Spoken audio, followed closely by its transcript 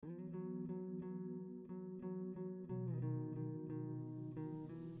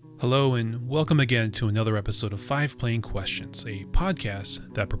Hello, and welcome again to another episode of Five Plain Questions, a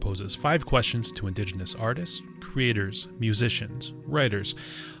podcast that proposes 5 questions to Indigenous artists, creators, musicians, writers,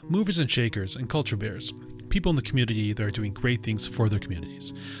 movers and shakers, and culture bears, people in the community that are doing great things for their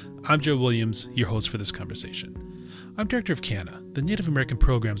communities. I'm Joe Williams, your host for this conversation. I'm director of CANA, the Native American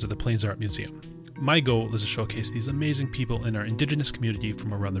programs at the Plains Art Museum. My goal is to showcase these amazing people in our Indigenous community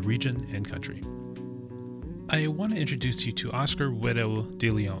from around the region and country. I want to introduce you to Oscar Wedo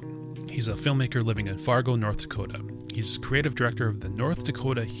de Leon. He's a filmmaker living in Fargo, North Dakota. He's creative director of the North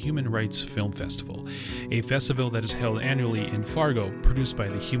Dakota Human Rights Film Festival, a festival that is held annually in Fargo, produced by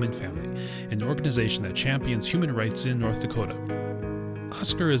the Human Family, an organization that champions human rights in North Dakota.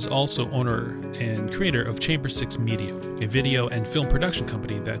 Oscar is also owner and creator of Chamber 6 Media, a video and film production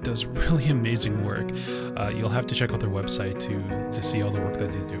company that does really amazing work. You'll have to check out their website to see all the work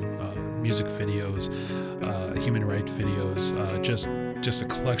that they do. Music videos, human rights videos, just a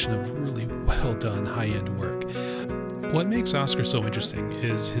collection of really well done high-end work. What makes Oscar so interesting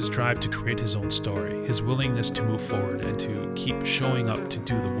is his drive to create his own story, his willingness to move forward and to keep showing up to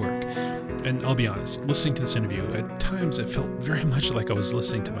do the work. And I'll be honest, listening to this interview, at times it felt very much like I was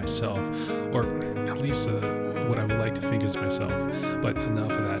listening to myself, or at least what I would like to think is myself. But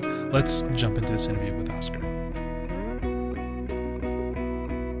enough of that. Let's jump into this interview with Oscar.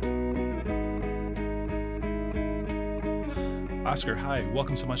 Oscar, hi.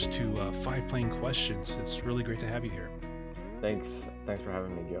 Welcome so much to Five Plain Questions. It's really great to have you here. Thanks for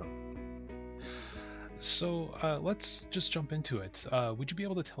having me, Joe. So let's just jump into it. Would you be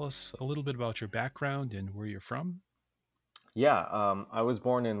able to tell us a little bit about your background and where you're from? Yeah, I was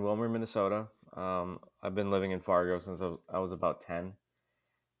born in Willmar, Minnesota. I've been living in Fargo since I was about 10.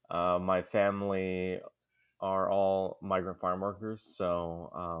 My family are all migrant farm workers,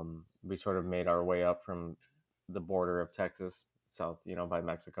 so we sort of made our way up from the border of Texas, south, by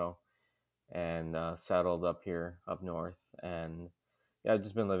Mexico, and settled up here, up north. And yeah, I've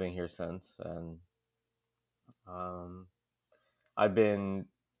just been living here since. And I've been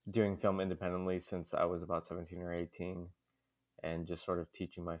doing film independently since I was about 17 or 18, and just sort of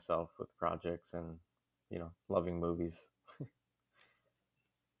teaching myself with projects and, loving movies.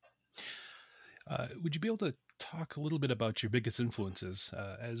 Would you be able to talk a little bit about your biggest influences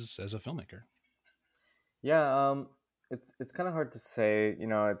as a filmmaker? Yeah, it's kind of hard to say.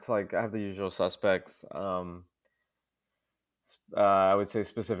 It's like I have the usual suspects. I would say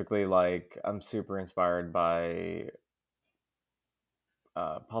specifically, like, I'm super inspired by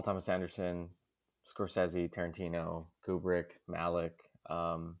Paul Thomas Anderson, Scorsese, Tarantino, Kubrick, Malick.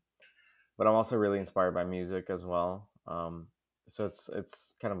 But I'm also really inspired by music as well. So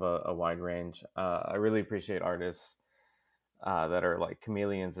it's kind of a wide range. I really appreciate artists that are like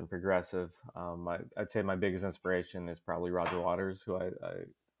chameleons and progressive. I'd say my biggest inspiration is probably Roger Waters, who I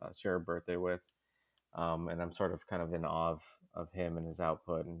share a birthday with, and I'm sort of kind of in awe of him and his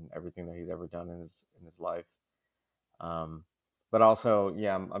output and everything that he's ever done in his life. But also,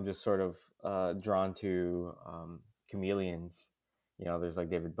 yeah, I'm just sort of drawn to chameleons. There's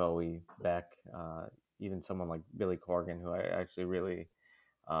like David Bowie, Beck, even someone like Billy Corgan, who I actually really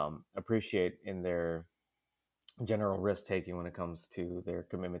appreciate in their general risk taking when it comes to their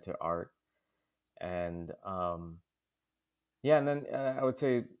commitment to art. And yeah, and then I would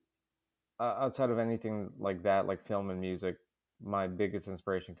say outside of anything like that, like film and music, my biggest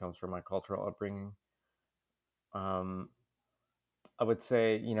inspiration comes from my cultural upbringing. Um, I would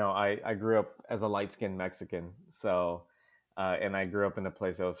say, I grew up as a light skinned Mexican. So, and I grew up in a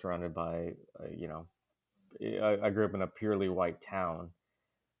place that was surrounded by, I grew up in a purely white town.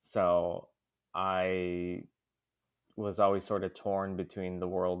 So I was always sort of torn between the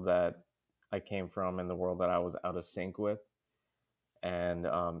world that I came from and the world that I was out of sync with. And,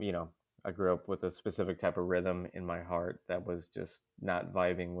 I grew up with a specific type of rhythm in my heart that was just not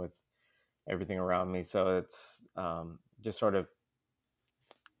vibing with everything around me. So it's just sort of,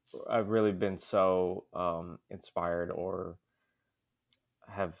 I've really been so inspired, or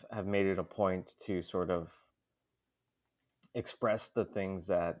have made it a point to sort of express the things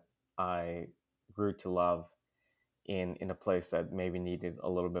that I grew to love in a place that maybe needed a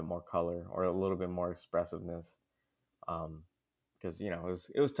little bit more color or a little bit more expressiveness. Because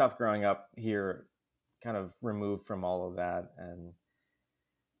it was tough growing up here, kind of removed from all of that,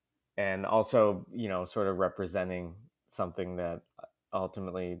 and also sort of representing something that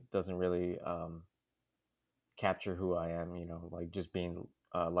ultimately doesn't really capture who I am, like just being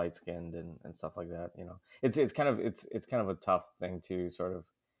light skinned and stuff like that. It's kind of a tough thing to sort of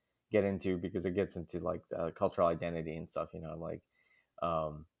get into, because it gets into like cultural identity and stuff, like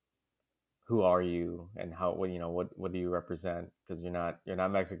um, who are you and how what do you represent, because you're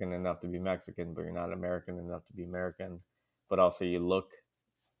not Mexican enough to be Mexican, but you're not American enough to be American, but also you look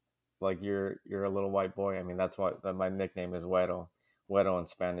like you're a little white boy. I mean, that's why my nickname is Güero. Güero in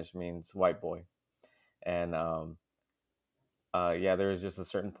Spanish means white boy. And yeah, there was just a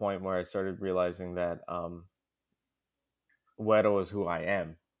certain point where I started realizing that Güero is who I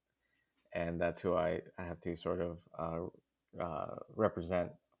am, and that's who I have to sort of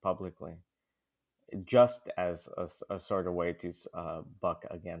represent publicly, just as a sort of way to buck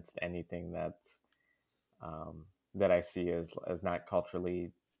against anything that I see as not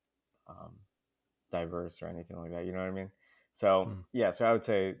culturally um, diverse or anything like that. You know what I mean? So Mm. yeah, so I would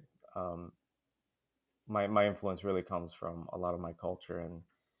say um, my influence really comes from a lot of my culture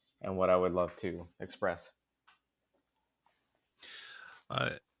and what I would love to express.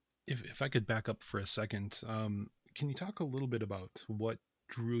 Uh, if I could back up for a second, can you talk a little bit about what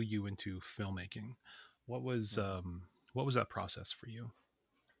drew you into filmmaking? What was Mhm. um, what was that process for you?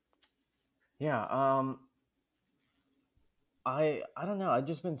 Yeah, I don't know. I've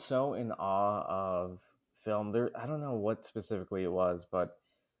just been so in awe of film. There, I don't know what specifically it was, but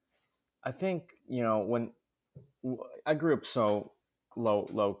I think when I grew up so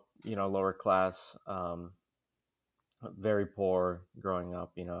low, lower class, very poor growing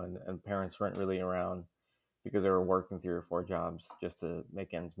up, and parents weren't really around because they were working 3 or 4 jobs just to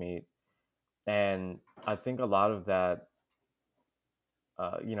make ends meet. And I think a lot of that,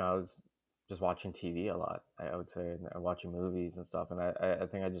 I was just watching TV a lot, I would say, and watching movies and stuff. And I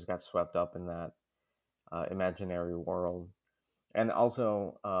think I just got swept up in that imaginary world. And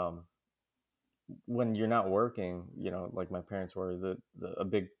also, when you're not working, like my parents were, a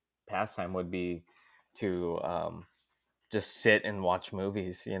big pastime would be to just sit and watch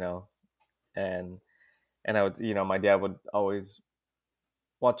movies, and I would, my dad would always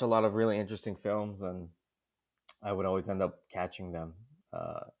watch a lot of really interesting films, and I would always end up catching them,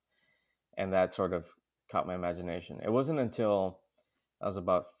 uh, and that sort of caught my imagination. It wasn't until I was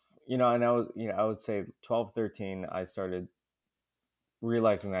about, and I was, I would say 12, 13, I started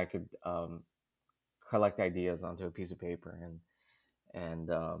realizing that I could collect ideas onto a piece of paper and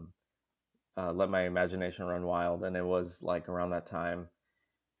let my imagination run wild. And it was like around that time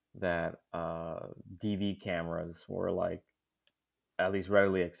that DV cameras were like at least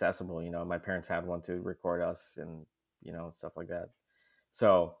readily accessible. My parents had one to record us and stuff like that.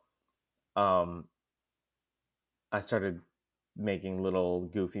 So um, I started making little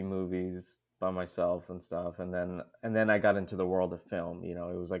goofy movies by myself and stuff, and then I got into the world of film. It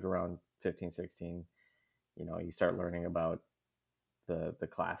was like around 15, 16. You start learning about the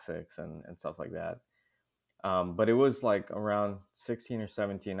classics and stuff like that. But it was like around 16 or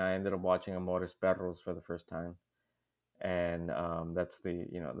 17, I ended up watching Amores Perros for the first time. And that's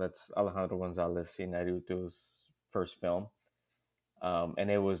Alejandro Gonzalez Inarritu's first film. And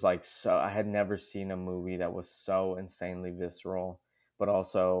it was like, so I had never seen a movie that was so insanely visceral, but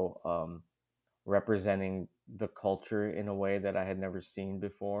also representing the culture in a way that I had never seen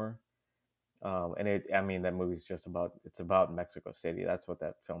before. And I mean, that movie's it's about Mexico City. That's what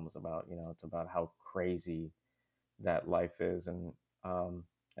that film is about. It's about how crazy that life is, um,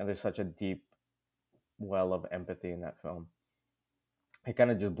 and there's such a deep well of empathy in that film. It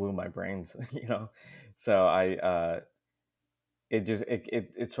kind of just blew my brains, So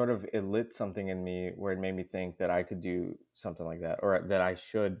it sort of it lit something in me where it made me think that I could do something like that, or that I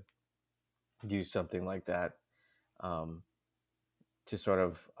should do something like that, um, to sort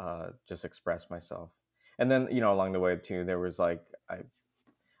of just express myself. And then along the way too, there was like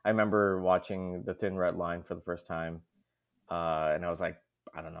I remember watching The Thin Red Line for the first time, and I was like,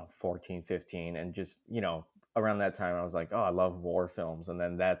 I don't know, 14, 15, and just around that time I was like, oh, I love war films. And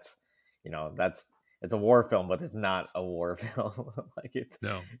then that's it's a war film, but it's not a war film. Like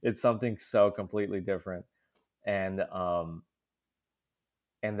No. it's something so completely different. And um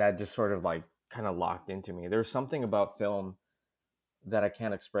and that just sort of like kind of locked into me. There's something about film that I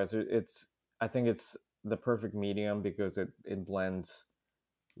can't express. It's I think it's the perfect medium because it blends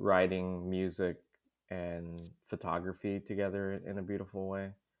writing, music, and photography together in a beautiful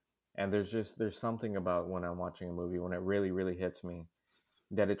way. And there's something about when I'm watching a movie, when it really really hits me,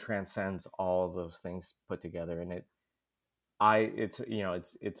 that it transcends all of those things put together. And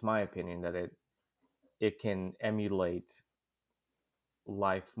it's my opinion that it can emulate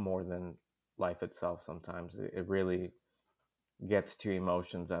life more than life itself. Sometimes it really gets to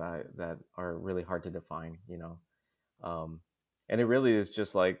emotions that are really hard to define, um, and it really is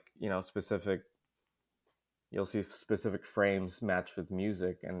just like specific. You'll see specific frames matched with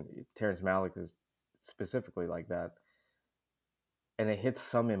music, and Terrence Malick is specifically like that. and it hits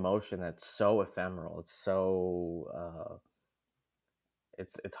some emotion that's so ephemeral. It's so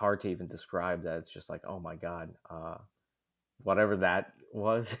it's hard to even describe that. It's just like, oh my god, whatever that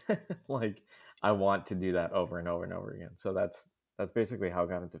was, like I want to do that over and over and over again. So that's basically how I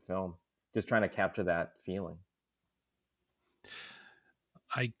got into film, just trying to capture that feeling.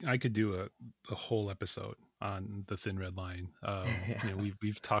 I could do a whole episode on the Thin Red Line. You know,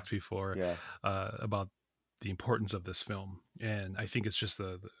 we've talked before Yeah. about the importance of this film, and I think it's just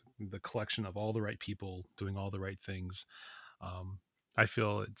the collection of all the right people doing all the right things. Um, I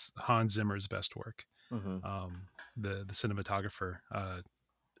feel it's Hans Zimmer's best work. Hmm. The cinematographer,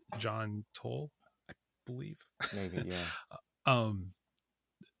 John Toll, I believe. Maybe, yeah. um,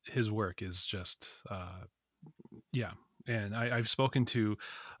 his work is just yeah. And I've spoken to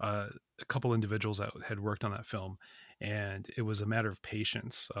a couple individuals that had worked on that film, and it was a matter of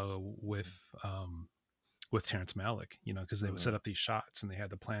patience with Terrence Malick, you know, because they would Hmm. set up these shots and they had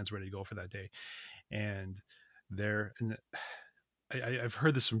the plans ready to go for that day, and there and I've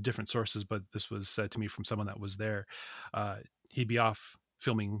heard this from different sources, but this was said to me from someone that was there. Uh, he'd be off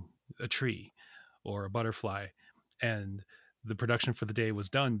filming a tree or a butterfly, and the production for the day was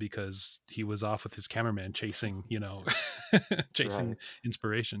done because he was off with his cameraman chasing, you know, chasing Right.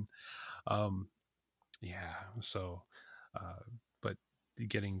 inspiration. Um, yeah. So, uh, but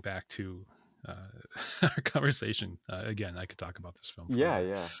getting back to our conversation again, I could talk about this film Yeah,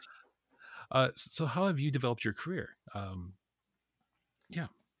 forever. yeah. So, how have you developed your career? Yeah.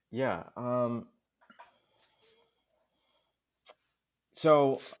 Yeah.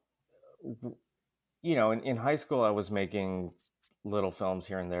 So you know, in high school, I was making little films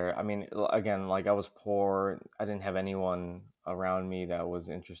here and there. I mean, again, like I was poor. I didn't have anyone around me that was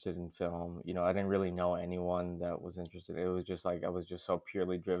interested in film. You know, I didn't really know anyone that was interested. It was just like I was just so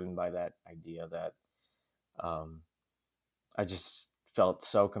purely driven by that idea that um, I just felt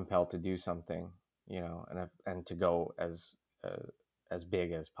so compelled to do something, you know, and to go as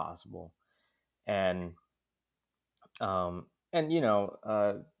big as possible. And and you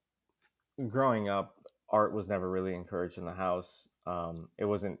know, growing up, art was never really encouraged in the house. It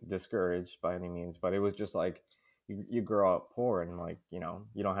wasn't discouraged by any means, but it was just like you grow up poor and like you know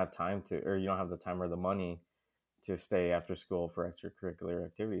you don't have time to, or you don't have the time or the money to stay after school for extracurricular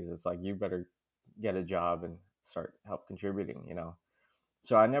activities. It's like you better get a job and start help contributing. You know,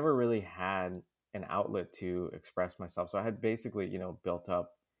 so I never really had an outlet to express myself. So I had basically you know built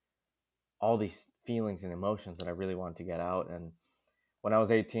up all these feelings and emotions that I really wanted to get out. And when I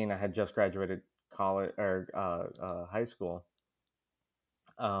was 18, I had just graduated college or high school,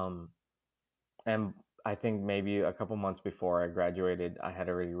 um, and I think maybe a couple months before I graduated, I had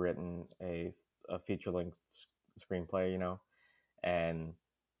already written a feature length screenplay, you know, and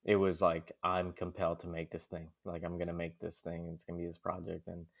it was like I'm compelled to make this thing. Like I'm gonna make this thing. And it's gonna be this project,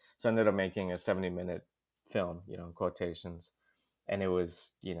 and so I ended up making a 70-minute film, you know, in quotations, and it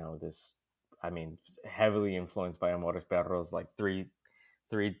was you know this. I mean, heavily influenced by Amores Perros, like three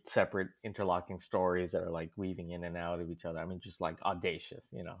separate interlocking stories that are like weaving in and out of each other. I mean, just like audacious,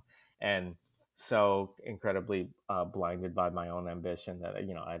 you know, and so incredibly blinded by my own ambition that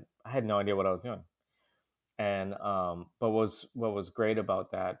you know I had no idea what I was doing. And but what was great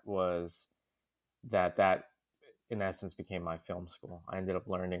about that was that in essence became my film school. I ended up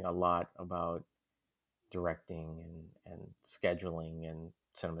learning a lot about directing and scheduling and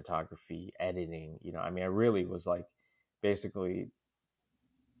cinematography, editing. You know, I mean, I really was like basically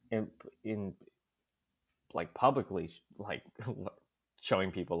in in like publicly like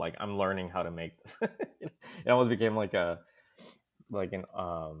showing people like I'm learning how to make this. It almost became like a like an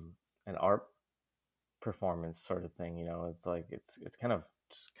art performance sort of thing, you know. It's like it's kind of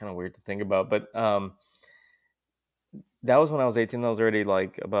just kind of weird to think about, but that was when I was 18. That was already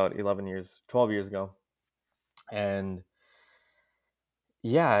like about 11 years, 12 years ago. And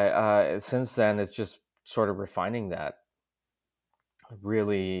yeah, since then it's just sort of refining that,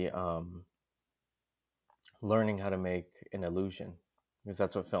 really learning how to make an illusion, because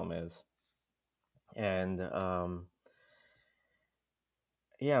that's what film is. And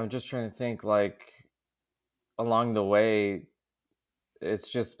yeah, I'm just trying to think like along the way, it's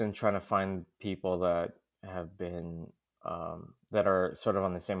just been trying to find people that have been that are sort of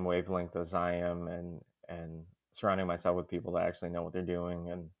on the same wavelength as I am, and surrounding myself with people that actually know what they're doing,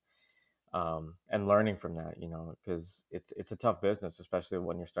 and learning from that, you know, because it's a tough business, especially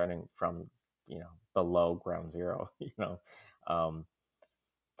when you're starting from you know below ground zero, you know. Um,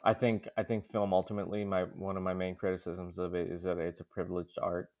 I think film ultimately my one of my main criticisms of it is that it's a privileged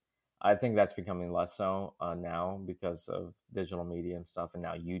art. I think that's becoming less so now because of digital media and stuff, and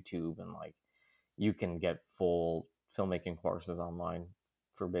now YouTube, and like you can get full filmmaking courses online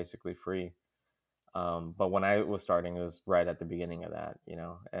for basically free. But when I was starting, it was right at the beginning of that,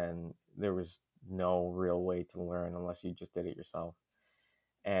 and there was no real way to learn unless you just did it yourself.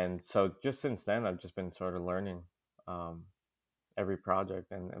 And so just since then, I've just been sort of learning um, every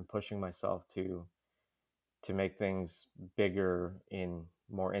project and pushing myself to make things bigger in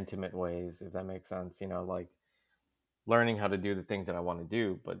more intimate ways, if that makes sense. Like learning how to do the things that I want to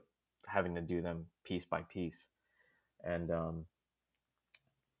do, but having to do them piece by piece. And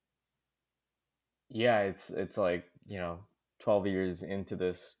yeah, it's like 12 years into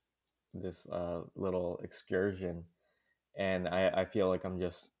this little excursion, and I feel like I'm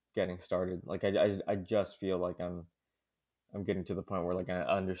just getting started. Like I just feel like I'm getting to the point where like I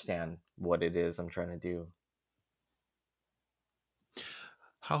understand what it is I'm trying to do.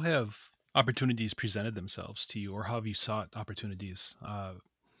 How have opportunities presented themselves to you, or how have you sought opportunities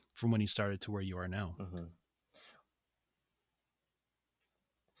from when you started to where you are now? Hmm.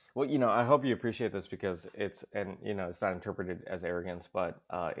 Well, I hope you appreciate this because it's not interpreted as arrogance, but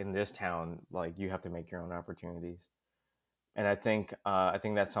in this town, like you have to make your own opportunities, and I think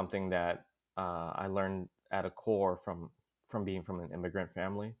that's something that I learned at a core from being from an immigrant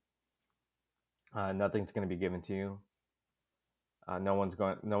family. Nothing's going to be given to you. No one's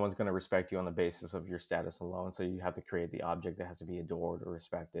going to respect you on the basis of your status alone. So you have to create the object that has to be adored or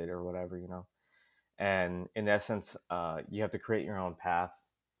respected or whatever. And in essence, you have to create your own path,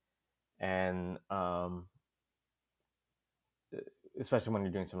 and especially when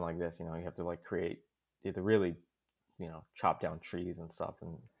you're doing something like this, you have to like you have to really, chop down trees and stuff,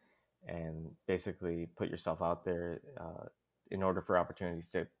 and basically put yourself out there in order for opportunities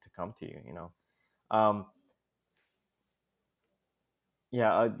to come to you. Um,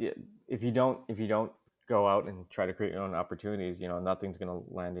 yeah, if you don't go out and try to create your own opportunities, nothing's going to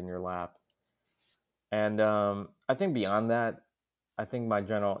land in your lap. And I think beyond that, I think my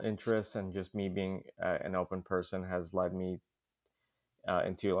general interest and just me being an open person has led me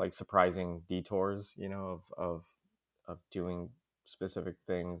into like surprising detours, of doing specific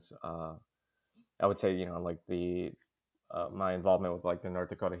things. I would say, like the my involvement with like the North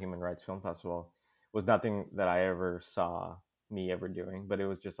Dakota Human Rights Film Festival was nothing that I ever saw me ever doing, but it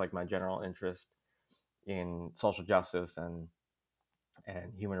was just like my general interest in social justice and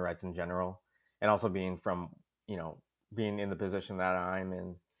human rights in general, and also you know being in the position that I'm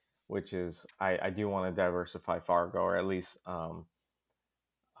in, which is I do want to diversify Fargo, or at least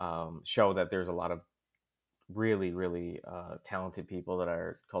show that there's a lot of really really talented people that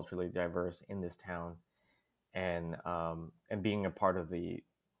are culturally diverse in this town, and being a part of the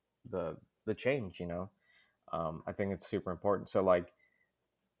the change. I think it's super important. So like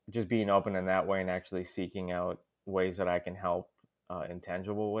just being open in that way and actually seeking out ways that I can help in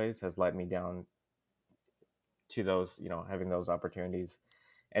tangible ways has led me down to those, having those opportunities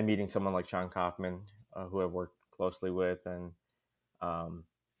and meeting someone like Sean Kaufman, who I've worked closely with, um,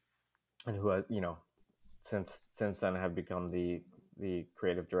 and who has, since then have become the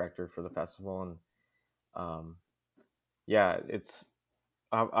creative director for the festival. And um, yeah, it's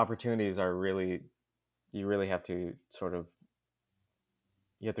opportunities are really, you really have to sort of,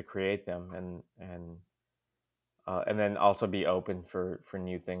 you have to create them, and then also be open for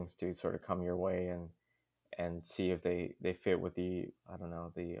new things to sort of come your way, and see if they fit with the, I don't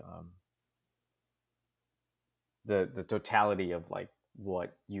know, the totality of like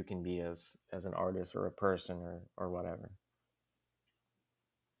what you can be as an artist or a person or whatever.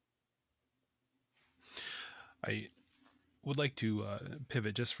 I would like to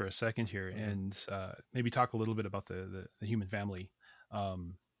pivot just for a second here Hmm. and maybe talk a little bit about the human family,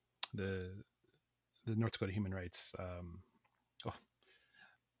 um, the the North Dakota Human Rights. Oh,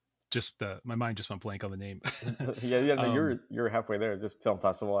 just my mind just went blank on the name. Yeah, yeah, no, um, you're halfway there. Just film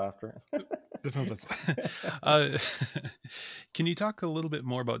festival after. the film festival. uh, can you talk a little bit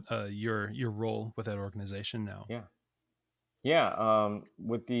more about your role with that organization now? Yeah, yeah.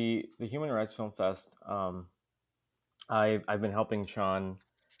 With the Human Rights Film Fest, I've been helping Sean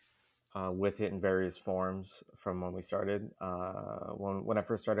with it in various forms from when we started. When I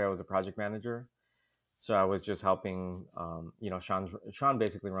first started, I was a project manager, so I was just helping. Sean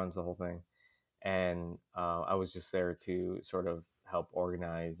basically runs the whole thing, and I was just there to sort of help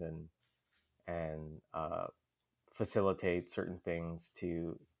organize and facilitate certain things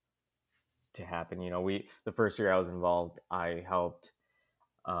to happen. We the first year I was involved, I helped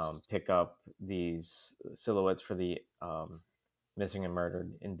pick up these silhouettes for the missing and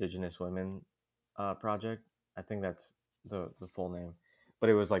murdered Indigenous women project. I think that's the full name, but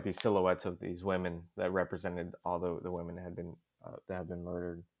it was like these silhouettes of these women that represented all the women that had been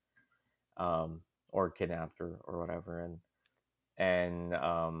murdered, or kidnapped or whatever. And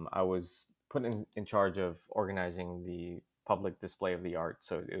I was put in charge of organizing the public display of the art.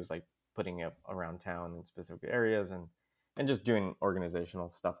 So it was like putting it around town in specific areas and just doing organizational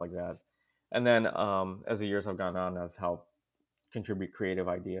stuff like that. And then as the years have gone on, I've helped contribute creative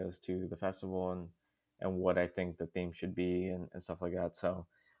ideas to the festival and what I think the theme should be and stuff like that. So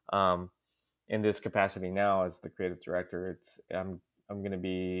um, in this capacity now as the creative director, I'm going to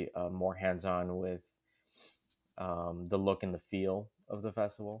be more hands on with the look and the feel of the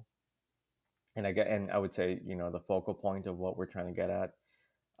festival, and I would say the focal point of what we're trying to get at.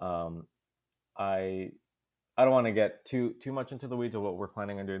 Um, I I don't want to get too much into the weeds of what we're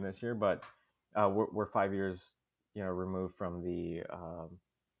planning on doing this year, but we're 5 years removed from the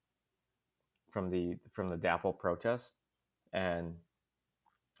DAPL protest, and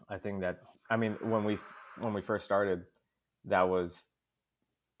I think that I mean when we first started, that was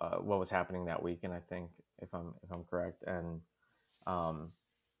what was happening that week, and I think if I'm correct, and um,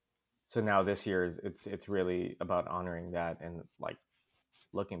 so now this year it's really about honoring that and like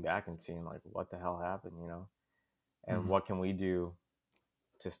looking back and seeing like what the hell happened, and Mm-hmm. what can we do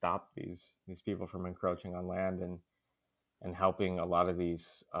to stop these people from encroaching on land and helping a lot of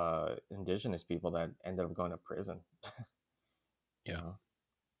these indigenous people that ended up going to prison. you Yeah. know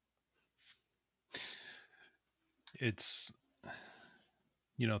It's,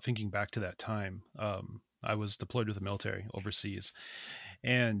 thinking back to that time, I was deployed with the military overseas,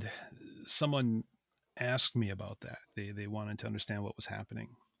 and someone asked me about that. They wanted to understand what was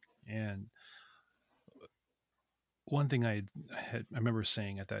happening. And one thing I remember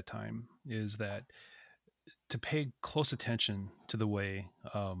saying at that time is that to pay close attention to the way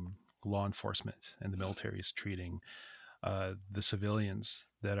law enforcement and the military is treating the civilians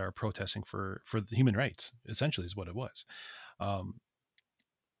that are protesting for human rights, essentially, is what it was. Um,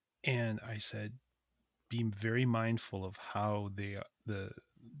 and I said, be very mindful of how the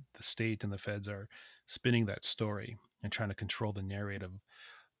state and the feds are spinning that story and trying to control the narrative,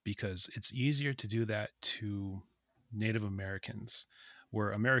 because it's easier to do that to Native Americans,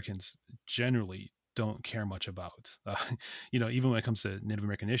 where Americans generally don't care much about. Even when it comes to Native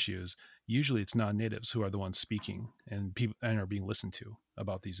American issues, usually it's non-natives who are the ones speaking and people and are being listened to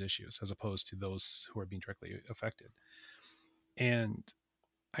about these issues, as opposed to those who are being directly affected. And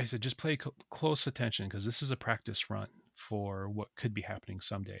I said, just pay close attention, because this is a practice run for what could be happening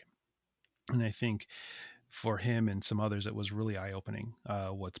someday. And I think for him and some others, it was really eye opening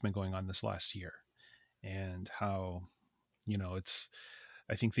what's been going on this last year, and how, it's,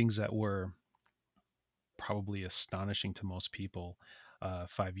 I think things that were probably astonishing to most people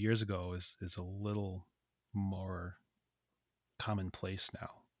 5 years ago is a little more commonplace now.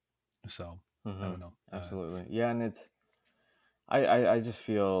 So I hmm don't know. Absolutely, yeah. And I just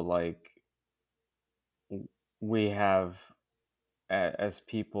feel like we have, as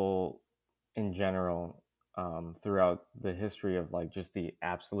people in general, throughout the history of like just the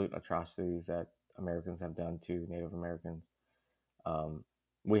absolute atrocities that Americans have done to Native Americans, um,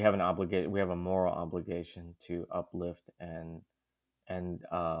 we have a moral obligation to uplift and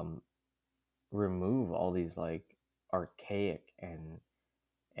remove all these like archaic and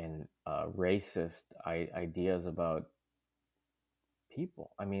racist ideas about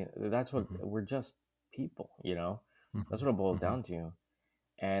people. I mean, that's what Mm-hmm, we're just people. That's mm-hmm, what it boils mm-hmm, down to.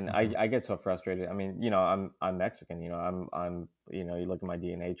 And mm-hmm, I get so frustrated. I mean, I'm Mexican. I'm you look at my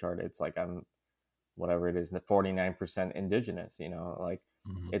DNA chart. It's like I'm whatever it is, 49% indigenous. Like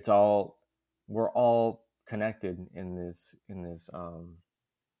mm-hmm. it's all we're all connected in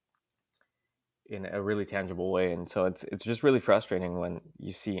a really tangible way. And so it's just really frustrating when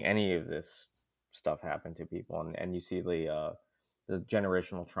you see any of this stuff happen to people, and you see the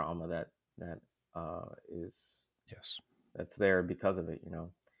generational trauma that is Yes. that's there because of it.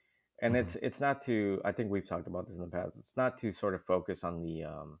 And Mm-hmm, it's not to, I think we've talked about this in the past, it's not to sort of focus on the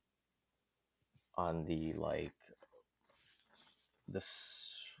like this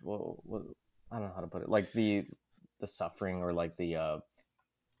well, I don't know how to put it, like the suffering, or like the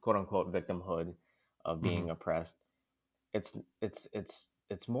quote unquote victimhood of mm-hmm. being oppressed. It's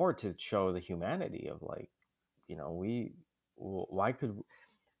more to show the humanity of like, we why could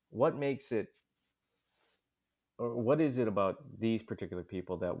what makes it, or what is it about these particular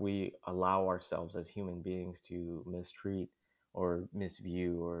people that we allow ourselves as human beings to mistreat or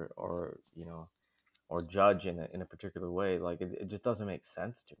misview or judge in a particular way? Like it just doesn't make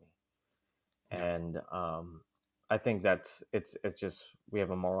sense to me. Yeah. And I think it's just we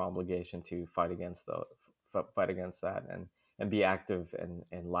have a moral obligation to fight against that and be active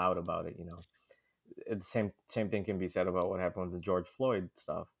and loud about it. The same thing can be said about what happened with the George Floyd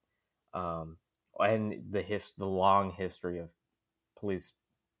stuff. um, and the long history of police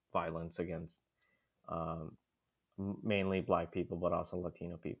violence against um, mainly Black people, but also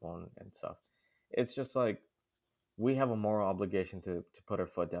Latino people and stuff. It's just like we have a moral obligation to put our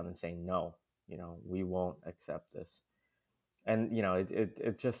foot down and say no. We won't accept this. And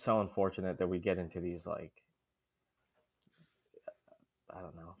it's just so unfortunate that we get into these, like, I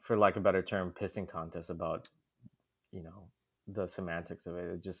don't know, for like a better term, pissing contests about you know the semantics of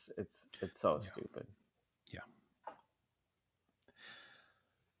it. It's so Yeah. stupid. Yeah.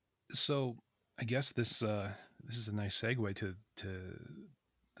 So I guess this is a nice segue to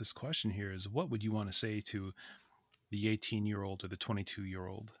this question here is what would you want to say to the 18-year-old or the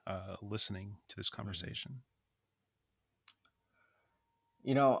 22-year-old listening to this Mhm. conversation?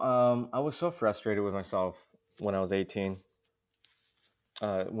 I was so frustrated with myself when I was 18,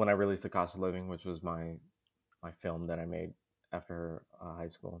 when I released The Cost of Living, which was my film that I made after high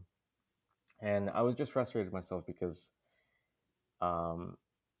school. And I was just frustrated with myself because, um,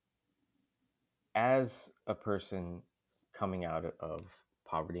 as a person coming out of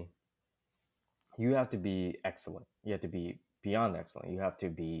poverty, you have to be excellent. You have to be beyond excellent. You have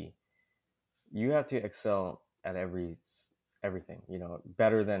to excel at everything.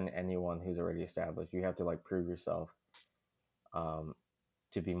 Better than anyone who's already established. You have to like prove yourself, um,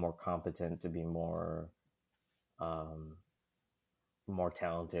 to be more competent, to be um, more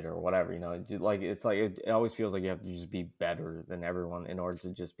talented or whatever. Like it's like it always feels like you have to just be better than everyone in order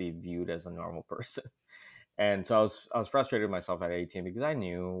to just be viewed as a normal person. And so I was frustrated with myself at 18 because I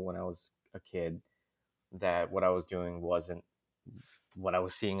knew when I was a kid that what I was doing wasn't what I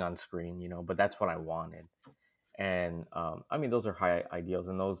was seeing on screen, but that's what I wanted. And I mean, those are high ideals,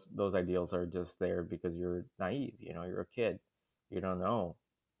 and those ideals are just there because you're naive. You're a kid. You don't know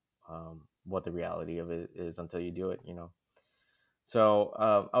what the reality of it is until you do it. So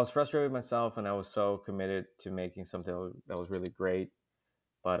I was frustrated with myself, and I was so committed to making something that was really great.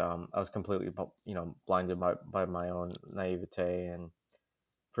 But I was completely, blinded by my own naivete, and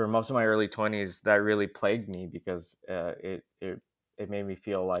for most of my early 20s, that really plagued me because it made me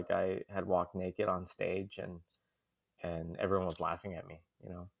feel like I had walked naked on stage, and everyone was laughing at me.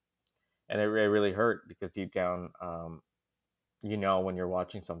 And it really hurt because deep down, when you're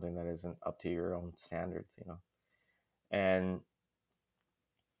watching something that isn't up to your own standards. And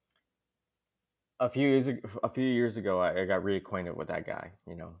a few years ago, I got reacquainted with that guy,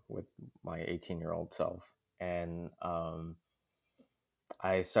 with my 18-year-old self, and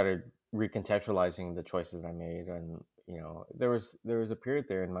I started recontextualizing the choices I made, and there was a period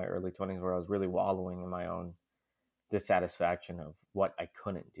there in my early 20s where I was really wallowing in my own dissatisfaction of what I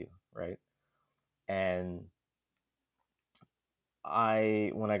couldn't do, right? And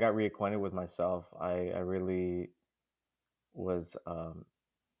when I got reacquainted with myself, I really was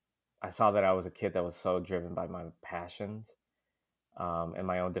I saw that I was a kid that was so driven by my passions, and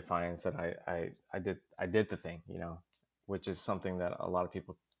my own defiance that I did the thing, which is something that a lot of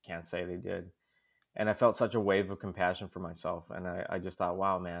people can't say they did. And I felt such a wave of compassion for myself, and I just thought,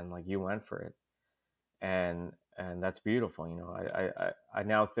 wow, man, like you went for it, and that's beautiful. I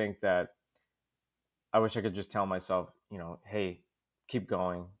now think that I wish I could just tell myself, hey, keep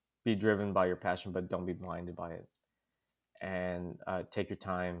going, be driven by your passion, but don't be blinded by it, and take your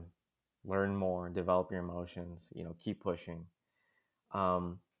time, learn more, develop your emotions, keep pushing.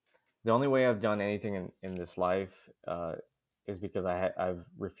 um, the only way I've done anything in this life is because I've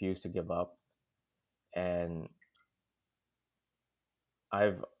refused to give up, and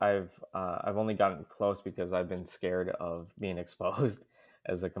I've only gotten close because I've been scared of being exposed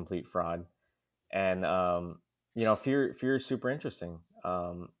as a complete fraud. And fear is super interesting.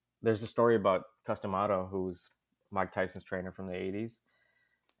 There's a story about Customato, who's Mike Tyson's trainer from the '80s,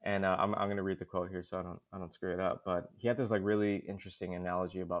 and I'm going to read the quote here so I don't screw it up. But he had this like really interesting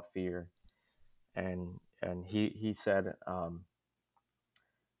analogy about fear, and he said,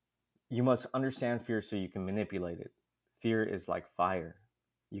 you must understand fear so you can manipulate it. Fear is like fire.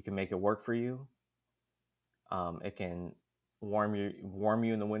 You can make it work for you. It can warm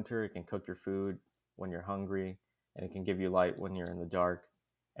you in the winter. It can cook your food when you're hungry, and it can give you light when you're in the dark,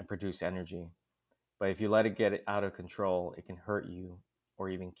 and produce energy. But if you let it get out of control, it can hurt you or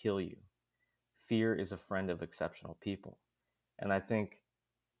even kill you. Fear is a friend of exceptional people, and I think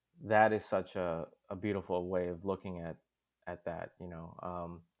that is such a beautiful way of looking at that.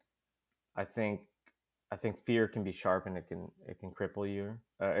 I think I think fear can be sharp, and it can cripple you.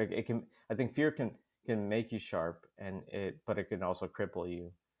 It can. I think fear can make you sharp, but it can also cripple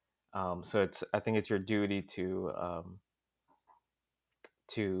you. So I think it's your duty to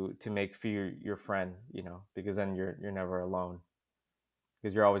make fear your friend, because then you're never alone,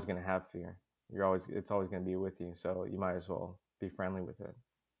 because you're always going to have fear. it's always going to be with you. So you might as well be friendly with it.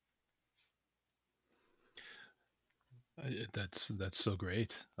 That's so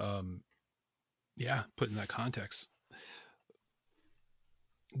great. Yeah, put in that context.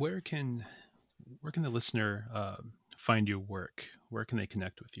 Where can the listener find your work? Where can they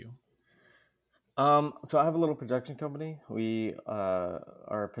connect with you? So I have a little production company.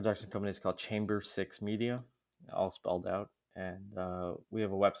 Our production company is called Chamber 6 Media, all spelled out. And we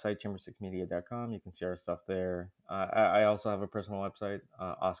have a website, chamber6media.com. You can see our stuff there. I also have a personal website,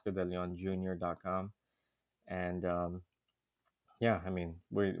 oscardeleonjr.com. And yeah, I mean,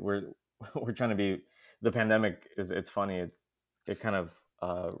 we're trying to be. The pandemic it's funny. It kind of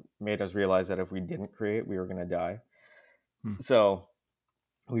made us realize that if we didn't create, we were going to die. So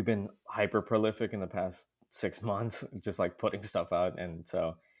we've been hyper prolific in the past 6 months, just like putting stuff out. And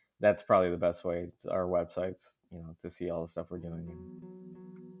so that's probably the best way. It's our websites, to see all the stuff we're doing. And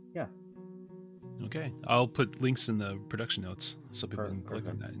yeah. Okay. I'll put links in the production notes so people can click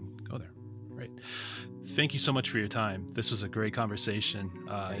on that and go there. Right. Thank you so much for your time. This was a great conversation.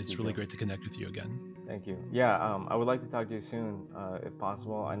 It's really great to connect with you again. Thank you. Yeah. I would like to talk to you soon, if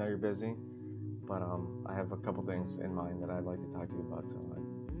possible. I know you're busy, but I have a couple things in mind that I'd like to talk to you about. So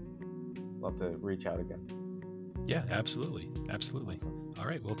I'd love to reach out again. Yeah, absolutely. Absolutely. Awesome. All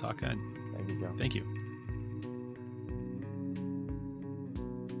right. We'll talk then. Thank you, Joe. Thank you.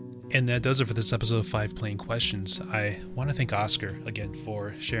 And that does it for this episode of 5 Playing Questions. I want to thank Oscar again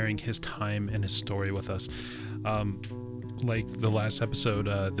for sharing his time and his story with us. Like the last episode,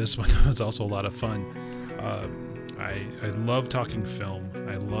 this one was also a lot of fun. I love talking film.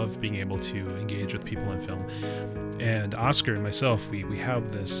 I love being able to engage with people in film. And Oscar and myself, we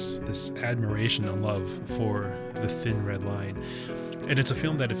have this admiration and love for The Thin Red Line. And it's a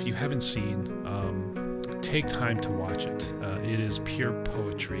film that if you haven't seen, take time to watch it. It is pure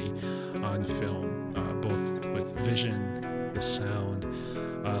poetry on film, both with vision, the sound.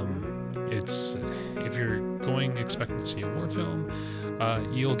 It's if you're going expecting to see a war film,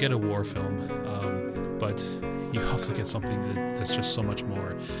 you'll get a war film, but you also get something that's just so much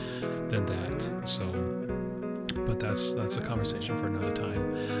more than that. So, but that's a conversation for another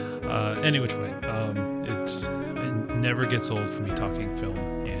time. Any which way, it never gets old for me talking film,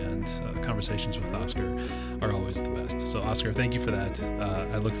 and conversations with Oscar are always the best. So Oscar, thank you for that.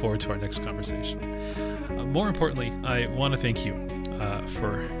 I look forward to our next conversation. More importantly, I want to thank you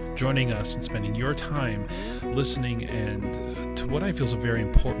for joining us and spending your time listening and to what I feel is a very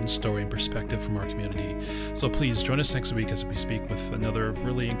important story and perspective from our community. So please join us next week as we speak with another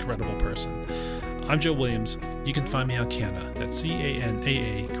really incredible person. I'm Joe Williams. You can find me on CANAA, that's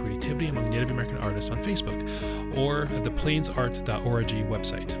CANAA, Creativity Among Native American Artists on Facebook, or at the plainsart.org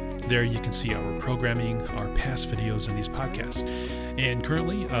website. There you can see our programming, our past videos, and these podcasts. And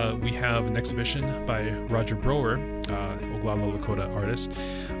currently, we have an exhibition by Roger Brower, Oglala Lakota artist,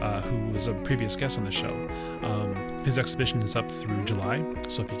 who was a previous guest on the show. His exhibition is up through July,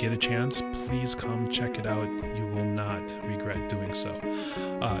 so if you get a chance, please come check it out. You will not regret doing so.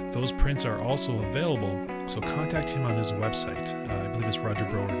 Those prints are also available, so contact him on his website. I believe it's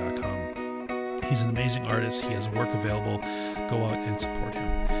rogerbrower.com. He's an amazing artist. He has work available. Go out and support him.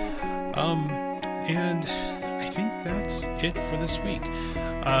 And I think that's it for this week.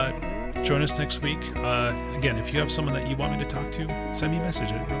 Join us next week. Again, if you have someone that you want me to talk to, send me a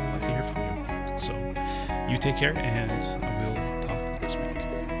message. I'd really like to hear from you. So you take care, and